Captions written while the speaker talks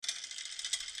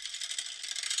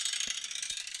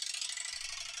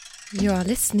You are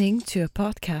listening to a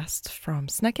podcast from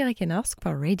Snackerik in Ask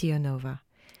by Radio Nova.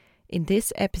 In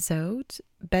this episode,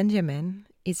 Benjamin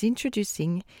is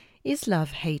introducing his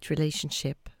love-hate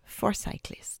relationship for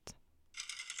cyclists.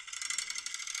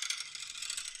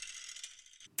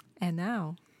 And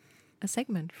now, a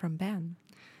segment from Ben.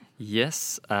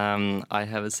 Yes, I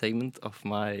have a segment of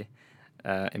my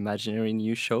imaginary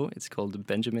new show. It's called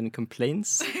Benjamin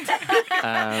Complains.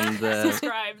 And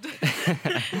Subscribed.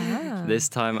 This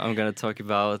time I'm going to talk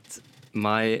about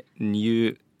my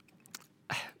new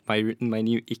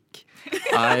ick.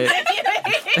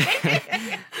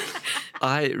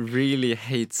 I really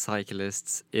hate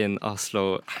cyclists in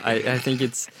Oslo. I think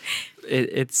it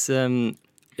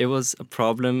was a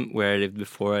problem where I lived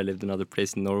before. I lived in another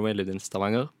place in Norway. I lived in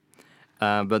Stavanger.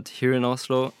 But here in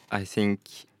Oslo, I think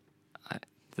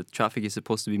the traffic is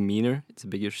supposed to be meaner. It's a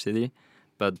bigger city.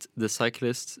 But the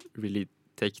cyclists really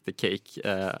take the cake.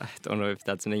 I don't know if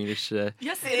that's in English. Yes,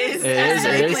 it is.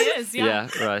 It is? Yeah,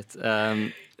 right.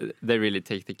 They really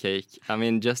take the cake. I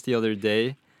mean, just the other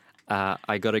day,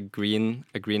 I got a green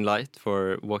light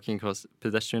for walking across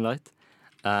pedestrian light.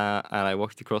 And I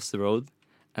walked across the road.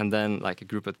 And then, like, a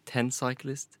group of 10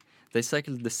 cyclists, they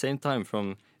cycled at the same time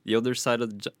from the other side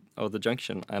of the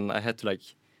junction. And I had to,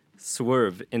 like,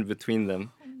 swerve in between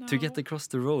them to get across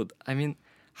the road. I mean,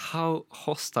 how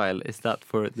hostile is that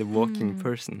for the walking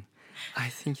person? I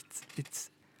think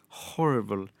it's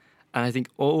horrible. And I think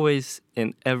always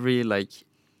in every, like,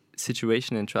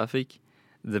 situation in traffic,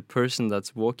 the person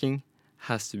that's walking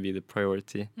has to be the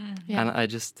priority. Yeah. And I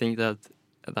just think that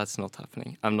that's not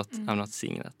happening. I'm not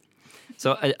seeing that.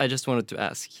 So I just wanted to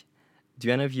ask,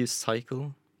 do any of you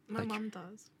cycle? My mum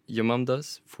does. Your mom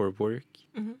does for work?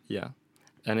 Mm-hmm. Yeah.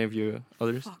 Any of you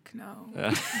others? Fuck no.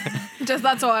 Just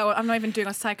that's all. I'm not even doing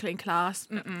a cycling class.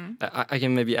 I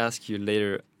can maybe ask you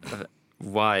later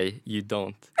why you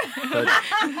don't. But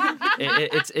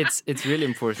it's really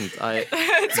important.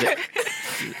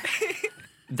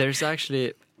 There's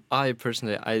actually, I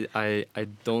personally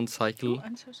don't cycle.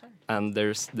 I'm so sorry. And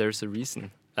there's a reason.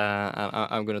 And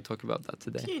I'm going to talk about that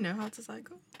today. Do you know how to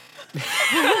cycle? He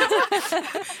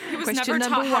was Question never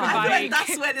number taught how to one. bike.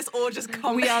 That's where this all just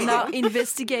comes. We are now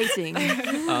investigating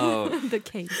Oh, the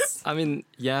case. I mean,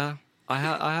 yeah, I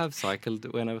have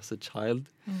cycled when I was a child,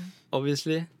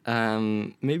 obviously.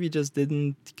 Maybe just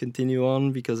didn't continue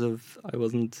on because I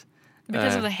wasn't.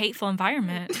 Because of the hateful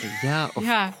environment. Yeah, of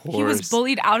course. He was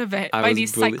bullied out of it I by was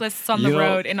these bullied. cyclists on You the know-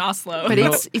 road in Oslo. But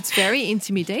No. it's very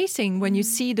intimidating when you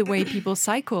see the way people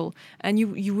cycle, and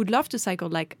you would love to cycle.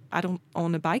 Like, I don't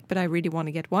own a bike, but I really want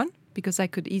to get one because I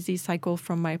could easily cycle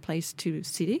from my place to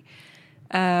city.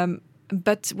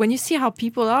 But when you see how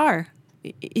people are,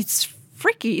 it's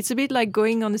freaky. It's a bit like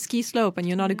going on a ski slope and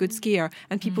you're not a good skier,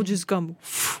 and people just come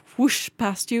whoosh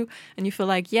past you, and you feel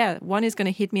like, yeah, one is going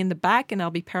to hit me in the back, and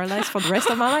I'll be paralyzed for the rest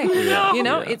of my life. Yeah. You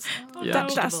know, Yeah. it's Yeah.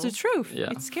 that's the truth.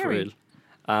 Yeah, It's for scary. real.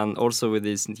 And also with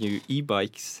these new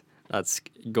e-bikes that's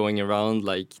going around,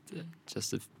 like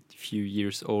just a few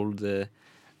years old,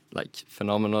 like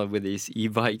phenomena with these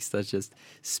e-bikes that just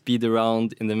speed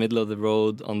around in the middle of the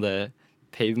road on the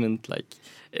pavement, like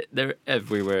they're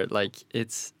everywhere. Like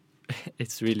it's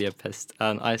really a pest.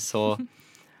 And I feel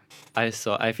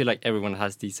like everyone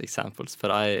has these examples, but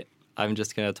I'm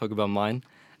just gonna talk about mine.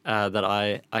 That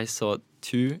I saw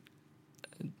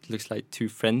looks like two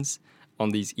friends on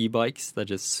these e-bikes that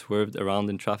just swerved around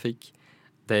in traffic.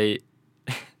 It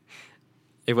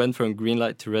went from green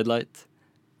light to red light.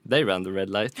 They ran the red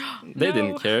light. They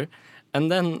didn't care.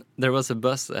 And then there was a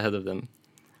bus ahead of them.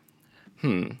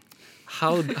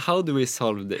 How do we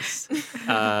solve this?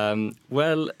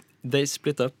 Well, they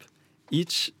split up.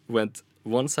 Each went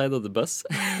one side of the bus.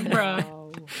 Bruh.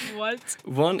 What?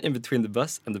 One in between the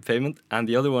bus and the pavement, and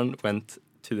the other one went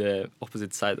to the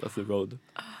opposite side of the road.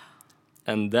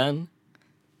 And then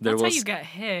That's how you get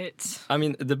hit. I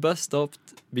mean, the bus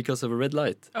stopped because of a red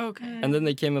light. Okay. And then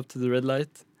they came up to the red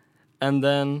light, and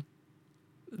then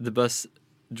the bus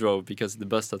drove because the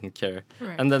bus doesn't care.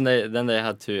 Right. And then they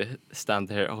had to stand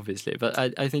there, obviously. But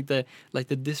I think the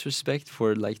disrespect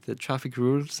for like the traffic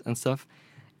rules and stuff,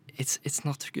 it's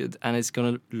not good, and it's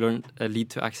gonna lead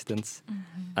to accidents.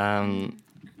 And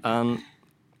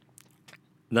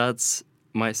that's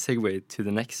my segue to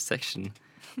the next section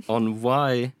on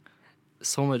why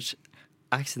so much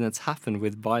accidents happen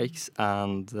with bikes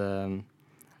and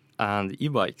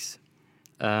e-bikes.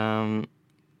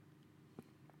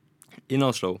 In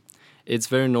Oslo, it's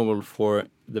very normal for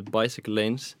the bicycle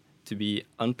lanes to be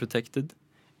unprotected.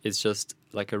 It's just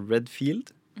like a red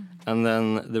field, and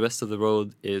then the rest of the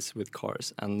road is with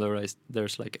cars, and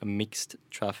there's like a mixed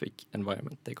traffic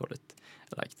environment, they call it,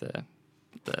 like the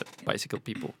the bicycle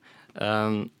people.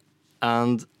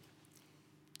 And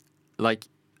like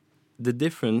the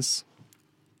difference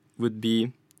would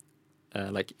be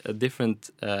like a different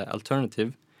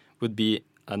alternative would be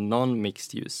a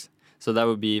non-mixed use. So that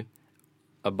would be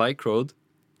a bike road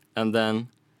and then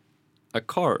a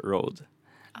car road.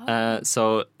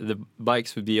 So the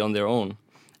bikes would be on their own.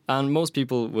 And most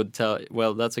people would tell,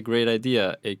 well, that's a great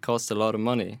idea. It costs a lot of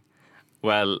money.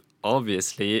 Well,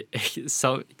 obviously,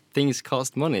 some things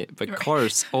cost money, but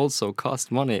cars also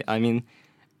cost money. I mean,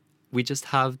 we just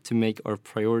have to make our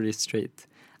priorities straight.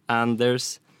 And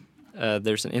there's an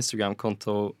Instagram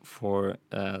konto for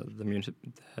the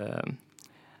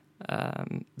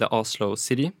Oslo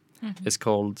city. Mm-hmm. It's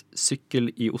called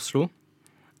Sykkel I Oslo.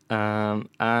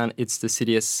 And it's the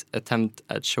city's attempt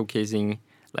at showcasing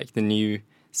like the new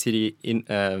city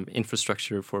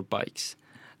infrastructure for bikes.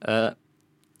 And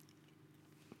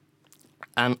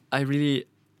I'm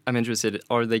interested,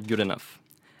 are they good enough?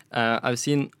 I've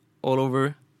seen all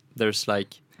over, there's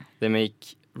like, they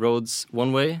make roads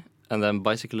one way and then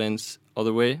bicycle lanes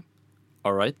other way.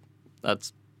 All right,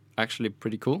 that's actually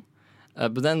pretty cool.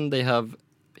 But then they have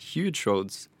huge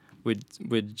roads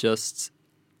with just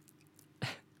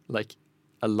like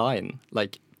a line,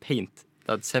 like paint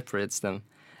that separates them.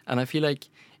 And I feel like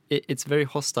it's very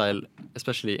hostile,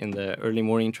 especially in the early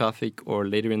morning traffic or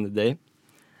later in the day.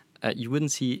 You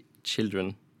wouldn't see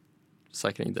children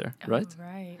cycling there, right?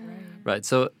 Right.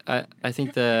 So I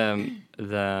think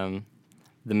the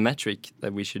metric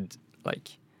that we should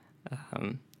like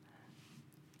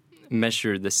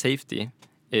measure the safety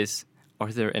is: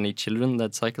 are there any children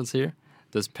that cycles here?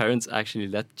 Does parents actually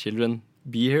let children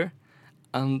be here?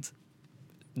 And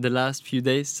the last few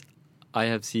days, I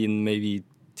have seen maybe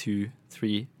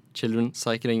 2-3 children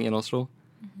cycling in Oslo.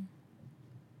 Mm-hmm.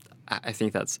 I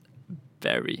think that's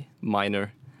very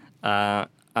minor.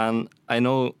 And I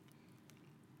know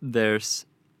there's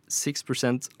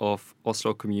 6% of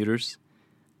Oslo commuters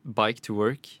bike to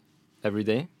work every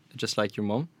day, just like your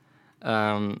mom.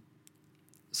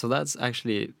 So that's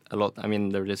actually a lot. I mean,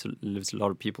 there lives a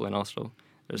lot of people in Oslo.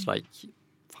 There's like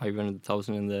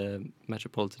 500,000 in the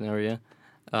metropolitan area.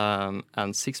 And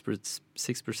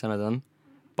 6% of them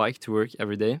bike to work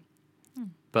every day.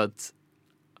 But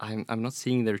I'm not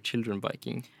seeing their children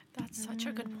biking. That's such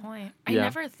a good point. I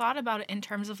never thought about it in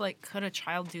terms of, like, could a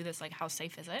child do this? Like, how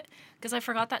safe is it? Because I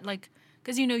forgot that, like,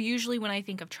 because, you know, usually when I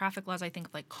think of traffic laws, I think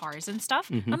of, like, cars and stuff.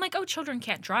 Mm-hmm. I'm like, oh, children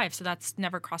can't drive, so that's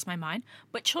never crossed my mind.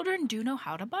 But children do know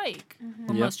how to bike. Mm-hmm.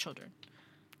 Well, most children.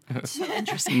 That's so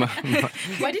interesting.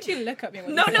 Why did you look at me?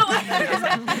 No,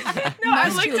 I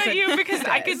looked at you because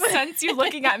I could sense you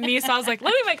looking at me, so I was like,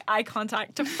 let me make eye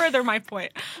contact to further my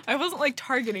point. I wasn't like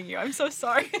targeting you. I'm so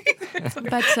sorry.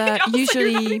 But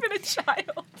usually, you're not even a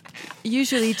child.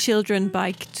 Usually children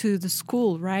bike to the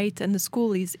school, right? And the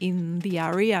school is in the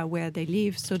area where they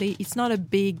live, so it's not a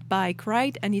big bike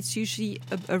ride, and it's usually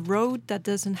a road that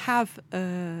doesn't have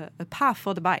a path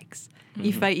for the bikes.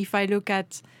 Mm-hmm. If I look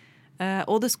at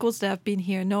all the schools that have been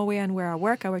here in Norway and where I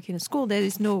work in a school, there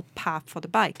is no path for the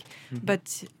bike. Mm-hmm.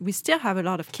 But we still have a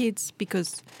lot of kids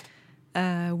because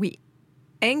we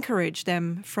encourage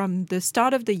them from the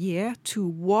start of the year to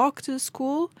walk to the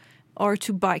school or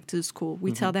to bike to the school.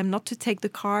 We tell them not to take the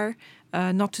car,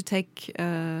 not to take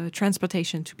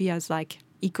transportation, to be as like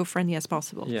eco-friendly as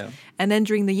possible. Yeah. And then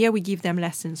during the year we give them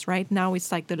lessons. Right now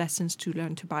it's like the lessons to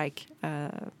learn to bike,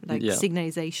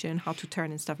 signalization, how to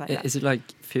turn and stuff like that. Is it like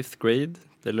 5th grade?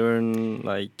 They learn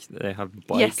like they have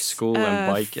bike school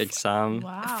and bike exam.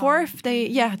 Wow. 4th,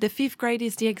 the 5th grade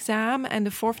is the exam, and the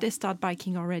 4th they start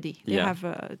biking already.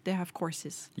 They have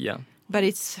courses. Yeah. But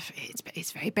it's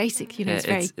very basic, you know. It's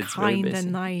very kind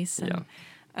and nice. And,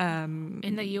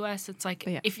 in the U.S., it's like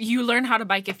if you learn how to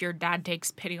bike, if your dad takes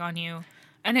pity on you,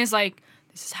 and is like,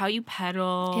 this is how you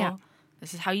pedal. Yeah.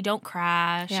 This is how you don't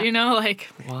crash. Yeah. You know, like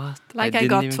what? Like I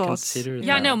got taught.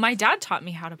 Yeah, no, my dad taught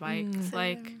me how to bike.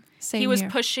 Like he was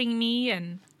pushing me,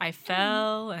 and I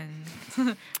fell, and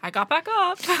I got back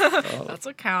up. That's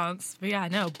what counts. But yeah,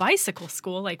 no, bicycle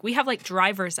school. Like we have like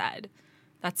driver's ed.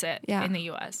 That's it in the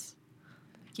U.S.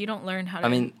 You don't learn how to. I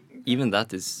mean, even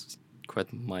that is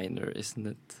quite minor, isn't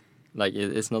it? Like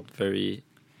it's not very.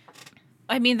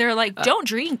 I mean, they're like, don't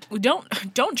drink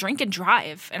and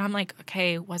drive, and I'm like,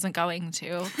 okay, wasn't going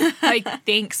to. Like,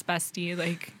 thanks, bestie.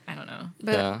 Like, I don't know.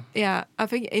 But I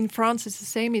think in France it's the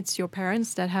same. It's your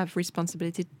parents that have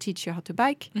responsibility to teach you how to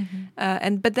bike,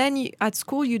 but then at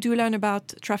school you do learn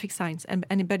about traffic signs,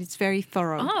 but it's very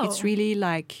thorough. Oh. It's really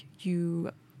like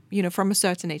you from a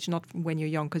certain age, not when you're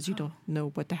young because you don't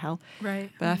know what the hell. Right.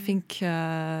 But I think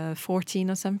 14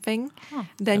 or something.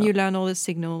 Then you learn all the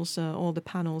signals, all the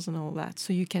panels and all that.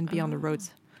 So you can be on the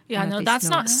roads. Yeah, and no, at that's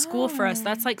least know. not school for us.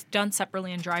 That's like done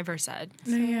separately in driver's ed,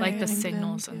 like the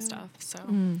signals and stuff. So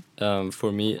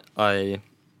For me,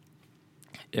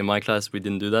 in my class we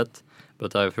didn't do that,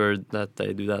 but I've heard that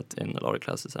they do that in a lot of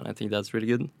classes, and I think that's really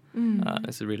good.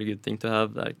 It's a really good thing to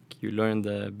have. Like you learn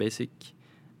the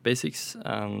basics,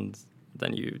 and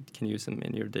then you can use them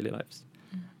in your daily lives.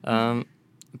 But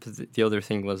the other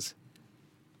thing was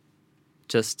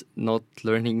just not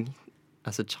learning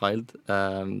as a child.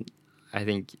 I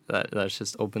think that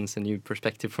just opens a new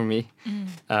perspective for me.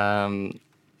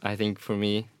 I think for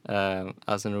me,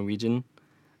 as a Norwegian,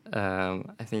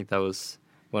 I think that was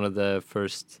one of the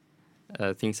first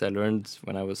things I learned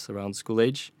when I was around school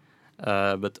age.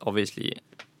 But obviously,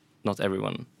 not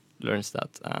everyone learns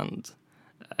that, and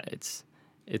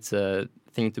it's a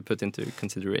thing to put into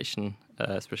consideration,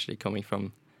 especially coming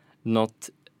from not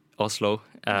Oslo.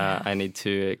 I need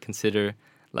to consider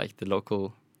like the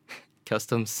local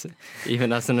customs,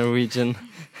 even as a Norwegian.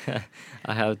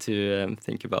 I have to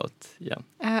think about,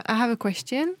 I have a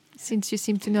question, since you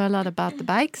seem to know a lot about the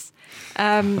bikes.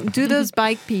 Do those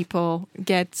bike people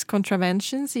get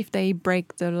contraventions if they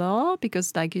break the law?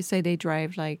 Because like you say, they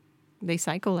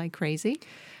cycle like crazy.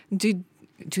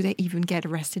 Do they even get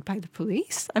arrested by the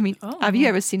police? I mean, have you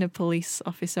ever seen a police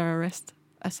officer arrest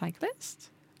a cyclist?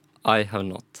 I have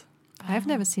not. I've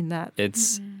never seen that.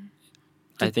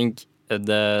 I think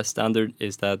the standard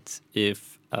is that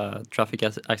if a traffic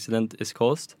accident is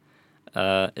caused,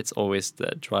 it's always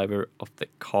the driver of the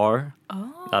car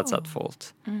that's at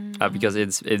fault. Because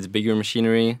it's bigger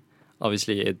machinery.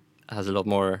 Obviously, it has a lot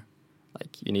more,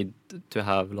 like you need to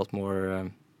have a lot more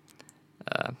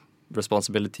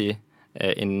responsibility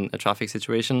in a traffic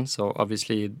situation. So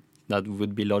obviously that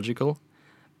would be logical.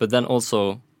 But then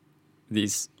also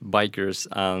these bikers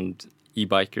and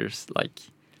e-bikers, like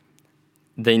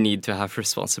they need to have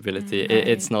responsibility.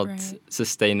 It's not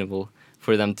sustainable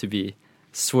for them to be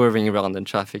swerving around in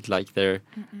traffic like they're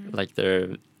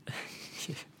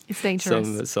it's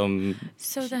dangerous.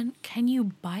 So then, can you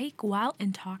bike while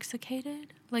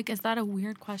intoxicated? Like, is that a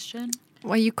weird question?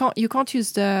 Well, you can't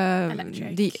use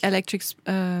the electric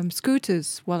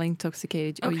scooters while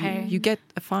intoxicated. Okay. Or you get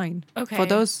a fine. Okay. For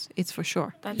those, it's for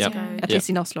sure. That's good. At least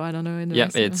in Oslo, I don't know. In the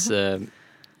rest. It's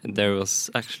there was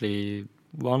actually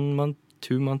 1 month,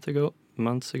 2 months ago,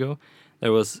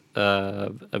 there was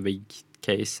a big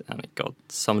case, and it got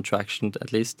some traction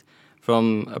at least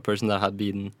from a person that had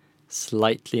been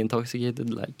slightly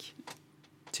intoxicated, like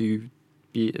 3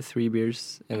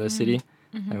 beers in the city.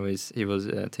 And he was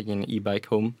taking an e-bike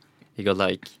home. He got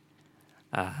like,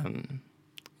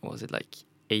 what was it, like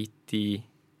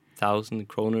 80,000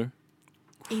 kroner?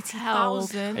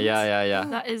 80,000? Yeah.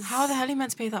 That is How the hell are you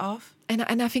meant to pay that off?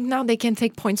 And I think now they can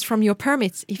take points from your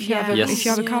permits if you have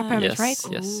a car permit, right?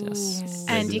 Yes.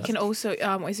 And you can also,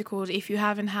 what is it called? If you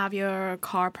haven't have your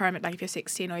car permit, like if you're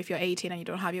 16 or if you're 18 and you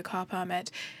don't have your car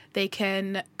permit, they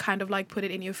can kind of like put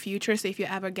it in your future. So if you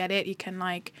ever get it, you can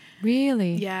like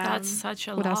Really? Yeah. That's such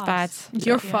a Well, loss. that's bad.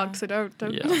 You're fucked, so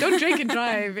don't drink and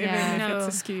drive even if it's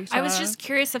a scooter. I was just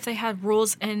curious if they had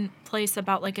rules in place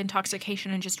about like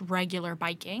intoxication and just regular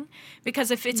biking,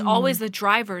 because if it's always the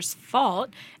driver's fault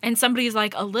and somebody's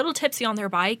like a little tipsy on their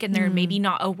bike and they're maybe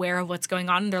not aware of what's going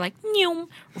on and they're like Noom,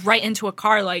 right into a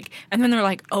car, like, and then they're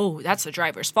like, oh, that's the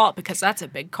driver's fault because that's a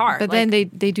big car. But then they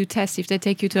do tests. If they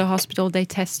take you to the hospital, they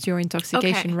test your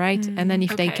intoxication, right? And then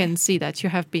if they can see that you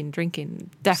have been drinking,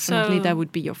 definitely that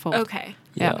would be your fault. Okay.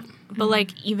 Yeah. But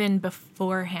like even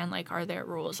beforehand, like are there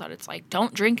rules that it's like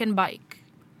don't drink and bike?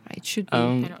 It should be. I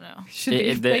don't know. Should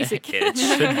be basic. It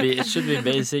should be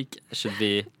basic. It should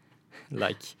be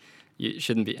like, you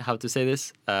shouldn't be, how to say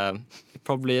this? It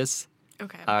probably is.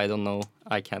 Okay. I don't know.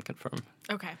 I can't confirm.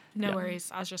 Okay. No worries.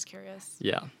 I was just curious.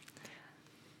 Yeah.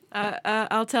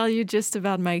 I'll tell you just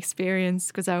about my experience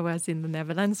because I was in the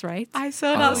Netherlands, right? I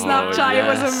saw that Snapchat.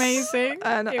 yes. It was amazing.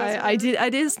 And I did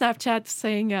a Snapchat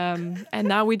saying, and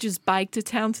now we just bike to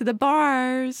town to the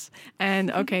bars.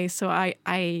 And okay, so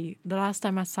the last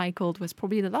time I cycled was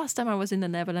probably the last time I was in the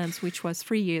Netherlands, which was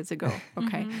 3 years ago.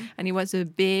 Okay, and it was a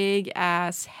big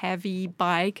ass heavy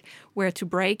bike where to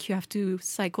brake you have to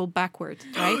cycle backward,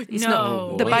 right? It's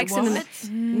No. the Wait, bikes in the what?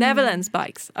 Netherlands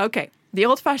bikes. Okay. The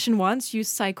old-fashioned ones, you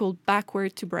cycle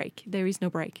backward to brake. There is no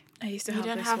brake. I used to You have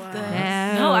don't this have one.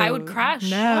 the- No, I would crash.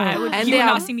 No, I would- and you they would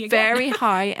are not see me again. very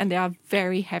high and they are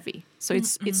very heavy. So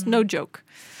it's no joke.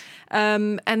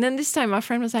 And then this time my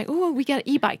friend was like, oh, we got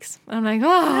e-bikes. And I'm like,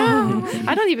 oh,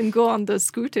 I don't even go on those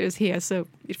scooters here, so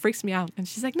it freaks me out. And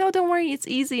she's like, no, don't worry, it's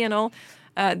easy and all.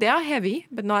 They are heavy,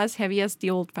 but not as heavy as the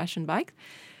old-fashioned bike.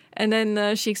 And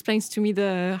then she explains to me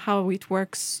how it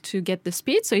works to get the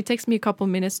speed. So it takes me a couple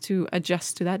minutes to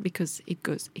adjust to that because it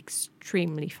goes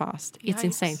extremely fast. It's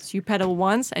insane. So you pedal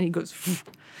once and it goes...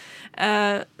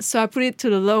 so I put it to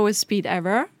the lowest speed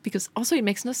ever because also it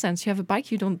makes no sense. You have a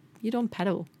bike, you don't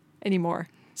pedal anymore.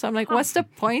 So I'm like, what's the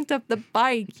point of the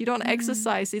bike? You don't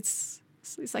exercise. It's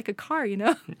like a car, you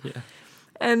know? Yeah.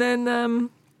 And then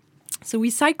so we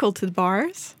cycled to the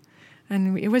bars.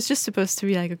 And it was just supposed to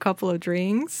be like a couple of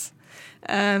drinks.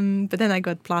 But then I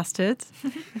got plastered.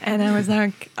 And I was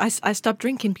like, I stopped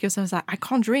drinking because I was like, I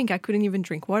can't drink. I couldn't even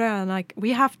drink water. And like,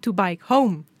 we have to bike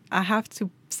home. I have to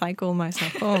cycle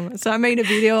myself home. So I made a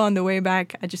video on the way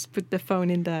back. I just put the phone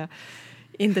in the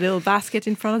little basket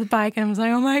in front of the bike. And I was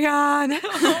like, oh my God, this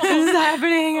is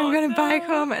happening. I'm going to bike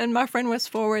home. And my friend was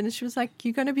forward and she was like,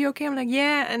 you going to be okay? I'm like,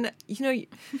 yeah. And you know,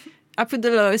 I put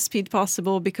the lowest speed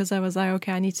possible because I was like,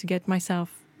 okay, I need to get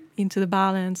myself into the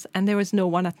balance. And there was no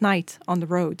one at night on the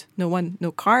road.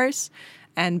 No cars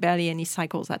and barely any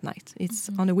cycles at night. It's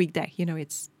on a weekday, you know,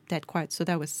 it's dead quiet. So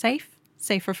that was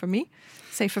safer for me,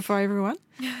 safer for everyone.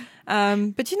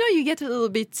 But, you know, you get a little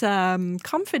bit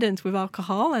confident with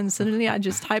alcohol and suddenly I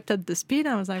just hyped up the speed.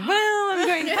 And I was like, well, I'm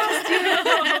going fast, you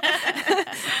know.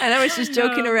 And I was just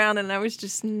joking around and I was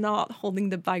just not holding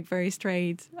the bike very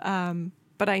straight.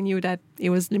 But I knew that it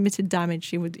was limited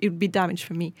damage. It would be damage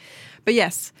for me. But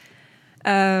yes,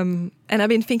 and I've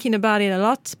been thinking about it a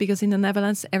lot because in the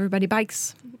Netherlands, everybody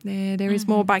bikes. There is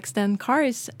more bikes than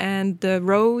cars. And the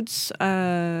roads,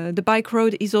 the bike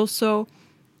road is also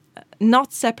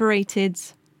not separated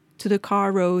to the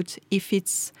car road if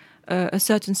it's a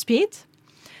certain speed.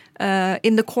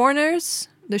 In the corners,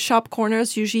 the sharp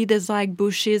corners, usually there's like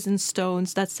bushes and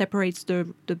stones that separates the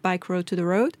bike road to the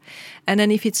road. And then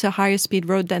if it's a higher speed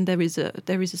road, then there is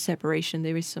a separation.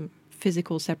 There is some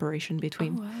physical separation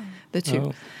between the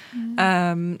two.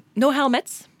 No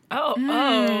helmets.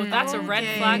 That's a red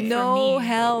flag for me. No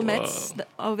helmets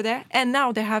over there. And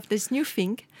now they have this new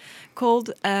thing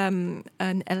called an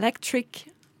electric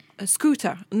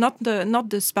scooter, not the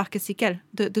sparkecykel,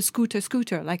 the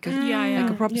scooter, like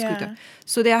a proper scooter.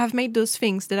 So they have made those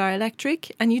things that are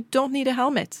electric, and you don't need a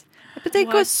helmet, but they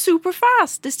go super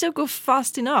fast. They still go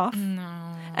fast enough.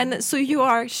 No. And so you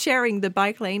are sharing the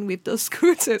bike lane with those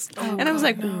scooters. And I was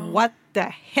like, what the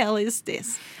hell is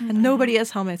this? And nobody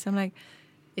has helmets. I'm like,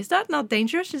 is that not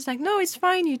dangerous? She's like, no, it's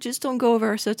fine. You just don't go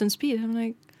over a certain speed. I'm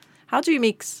like, how do you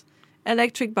mix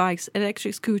electric bikes,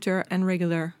 electric scooter, and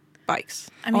regular bikes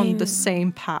on the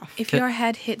same path? If your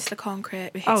head hits the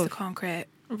concrete, it hits the concrete.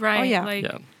 Right. Oh, yeah. Like,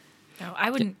 no, I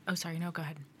wouldn't. Oh, sorry. No, go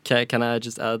ahead. Can I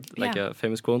just add a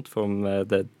famous quote from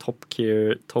the Top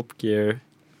Gear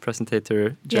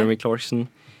presentator Jeremy Clarkson?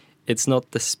 It's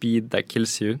not the speed that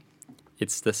kills you,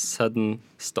 it's the sudden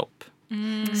stop.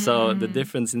 So the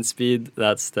difference in speed,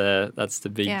 that's the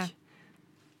big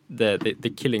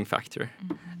the killing factor.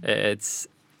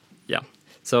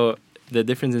 So the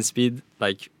difference in speed,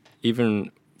 like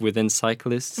even within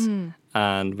cyclists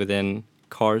and within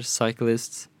cars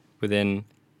cyclists, within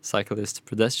cyclist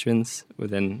pedestrians,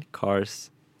 within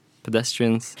cars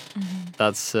pedestrians,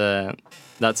 that's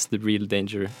the real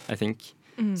danger, I think.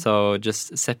 So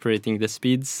just separating the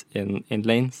speeds in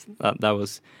lanes, that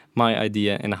was my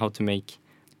idea in how to make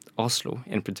Oslo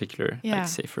in particular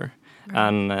safer. Right.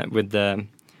 And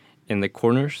in the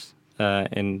corners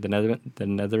in the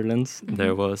Netherlands,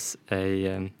 there was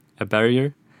a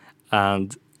barrier,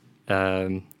 and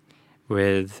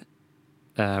with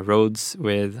roads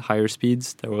with higher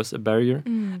speeds, there was a barrier.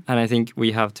 And I think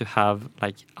we have to have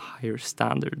like a higher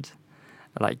standard.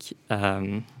 Like,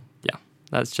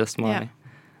 that's just my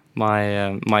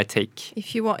take.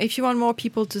 If you want more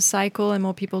people to cycle and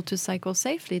more people to cycle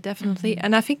safely, definitely.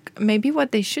 And I think maybe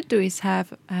what they should do is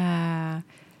have a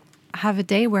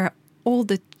day where all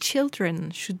the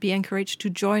children should be encouraged to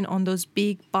join on those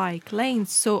big bike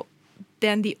lanes. So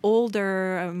then the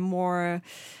older, more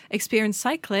experienced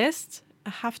cyclists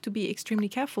have to be extremely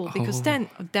careful, because then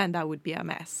that would be a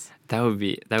mess. That would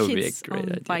be a great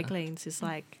idea. Bike lanes is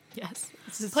like. Yes.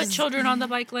 Put children on the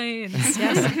bike lanes.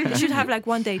 Yes. You should have like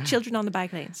one day, children on the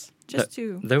bike lanes.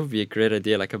 That would be a great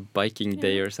idea, like a biking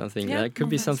day or something. Yeah. That could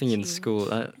be something in school.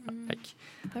 That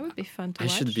would be fun to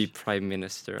watch. I should be prime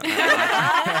minister.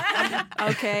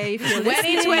 Okay.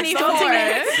 2024.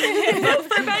 Vote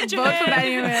for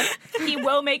Benjamin. He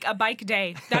will make a bike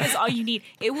day. That is all you need.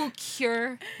 It will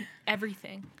cure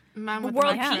everything. Man with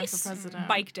World the peace. for president.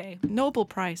 Bike day. Nobel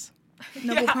Prize.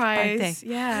 Nobel Prize.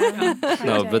 Yeah.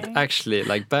 No, but actually,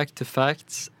 like back to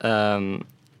facts,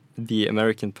 the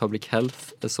American Public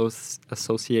Health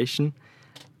Association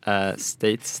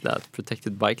states that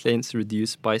protected bike lanes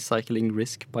reduce bicycling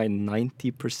risk by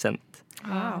 90%.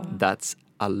 Wow. That's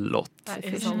a lot. That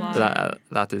is a lot.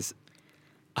 That is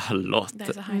a lot.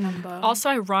 That's a high number. Also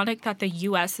ironic that the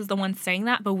US is the one saying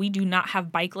that, but we do not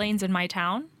have bike lanes in my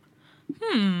town.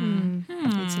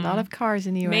 It's a lot of cars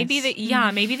in the US.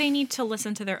 Maybe they need to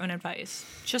listen to their own advice.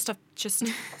 Just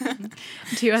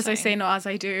Do as I say, not as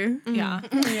I do. Yeah.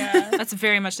 Yeah. That's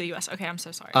very much the US. Okay, I'm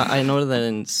so sorry. I know that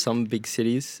in some big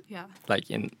cities, Yeah. like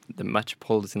in the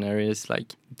metropolitan areas,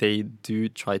 like they do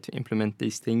try to implement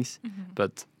these things,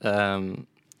 but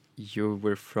you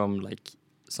were from like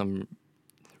some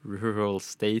rural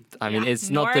state. I mean, it's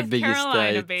not the biggest North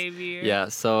Carolina, state. baby. Yeah,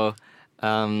 so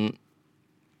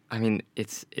I mean,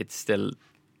 it's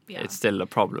still a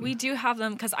problem. We do have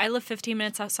them because I live 15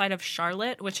 minutes outside of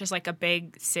Charlotte, which is like a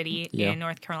big city in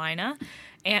North Carolina.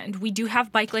 And we do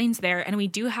have bike lanes there. And we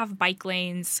do have bike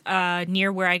lanes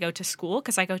near where I go to school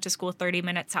because I go to school 30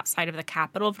 minutes outside of the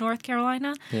capital of North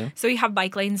Carolina. Yeah. So we have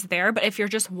bike lanes there. But if you're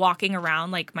just walking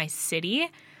around like my city,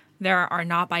 there are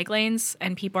not bike lanes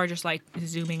and people are just like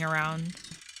zooming around.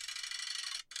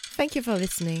 Thank you for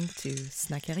listening to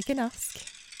Snack Erik i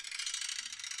Norsk.